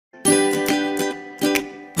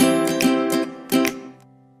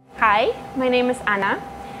Hi, my name is Anna.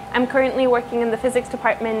 I'm currently working in the physics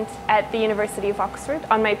department at the University of Oxford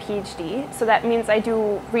on my PhD. So that means I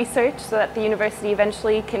do research so that the university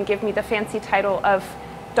eventually can give me the fancy title of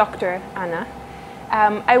Dr. Anna.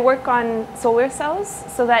 I work on solar cells,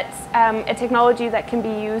 so that's a technology that can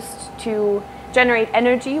be used to generate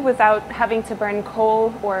energy without having to burn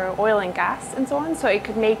coal or oil and gas and so on. So it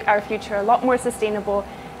could make our future a lot more sustainable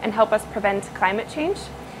and help us prevent climate change.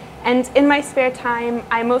 And in my spare time,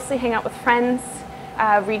 I mostly hang out with friends,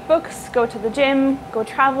 read books, go to the gym, go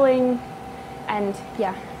traveling, and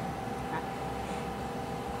yeah.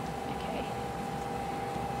 Okay.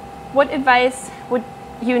 What advice would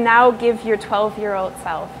you now give your 12-year-old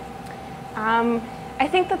self? I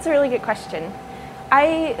think that's a really good question.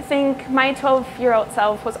 I think my 12-year-old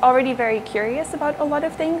self was already very curious about a lot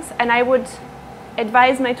of things, and I would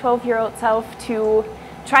advise my 12-year-old self to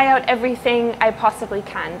try out everything I possibly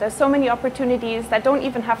can. There's so many opportunities that don't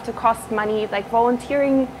even have to cost money, like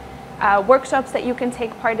volunteering, workshops that you can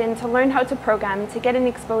take part in to learn how to program, to get an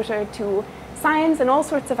exposure to science and all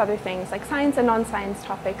sorts of other things, like science and non-science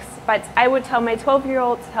topics. But I would tell my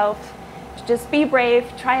 12-year-old self to just be brave,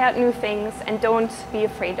 try out new things, and don't be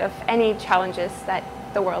afraid of any challenges that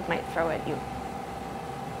the world might throw at you.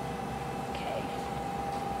 Okay.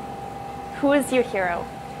 Who is your hero?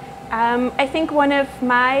 I think one of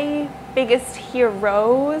my biggest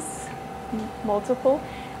heroes, multiple,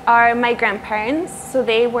 are my grandparents. So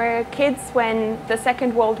they were kids when the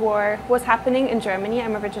Second World War was happening in Germany.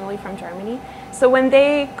 I'm originally from Germany. So when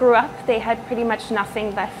they grew up, they had pretty much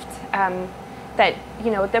nothing left. That, you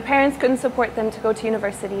know, their parents couldn't support them to go to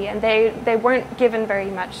university, and they weren't given very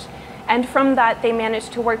much. And from that, they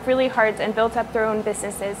managed to work really hard and build up their own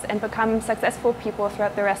businesses and become successful people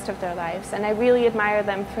throughout the rest of their lives. And I really admire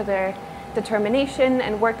them for their determination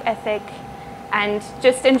and work ethic and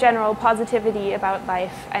just in general positivity about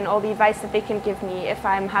life and all the advice that they can give me if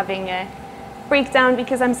I'm having a breakdown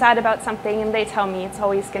because I'm sad about something, and they tell me it's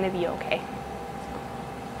always going to be okay.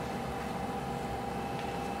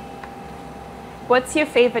 What's your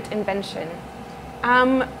favorite invention?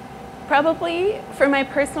 Probably for my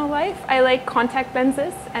personal life, I like contact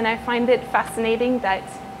lenses, and I find it fascinating that,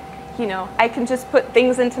 you know, I can just put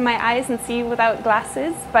things into my eyes and see without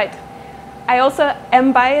glasses. But I also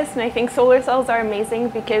am biased, and I think solar cells are amazing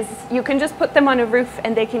because you can just put them on a roof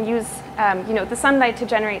and they can use, you know, the sunlight to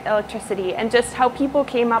generate electricity. And just how people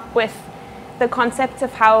came up with the concept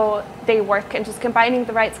of how they work and just combining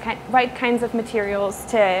the right kinds of materials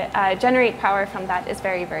to generate power from that is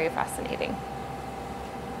very, very fascinating.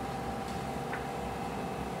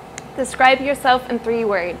 Describe yourself in 3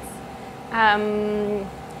 words.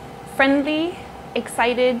 Friendly,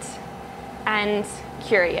 excited, and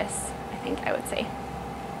curious, I think I would say.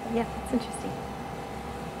 Yeah, that's interesting.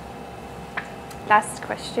 Last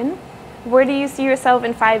question. Where do you see yourself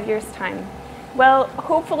in 5 years' time? Well,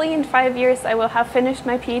 hopefully in 5 years I will have finished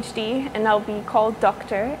my PhD and I'll be called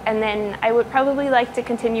doctor, and then I would probably like to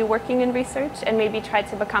continue working in research and maybe try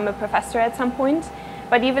to become a professor at some point.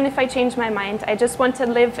 But even if I change my mind, I just want to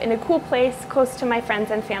live in a cool place close to my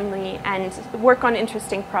friends and family and work on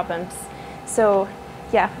interesting problems. So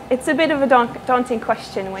yeah, it's a bit of a daunting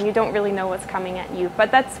question when you don't really know what's coming at you.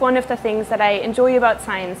 But that's one of the things that I enjoy about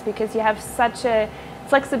science, because you have such a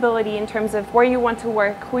flexibility in terms of where you want to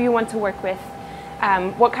work, who you want to work with,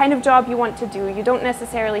 what kind of job you want to do. You don't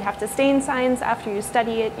necessarily have to stay in science after you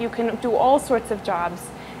study it. You can do all sorts of jobs.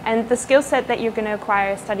 And the skill set that you're going to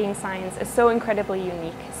acquire studying science is so incredibly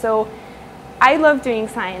unique. So I love doing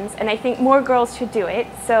science, and I think more girls should do it.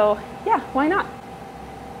 So yeah, why not?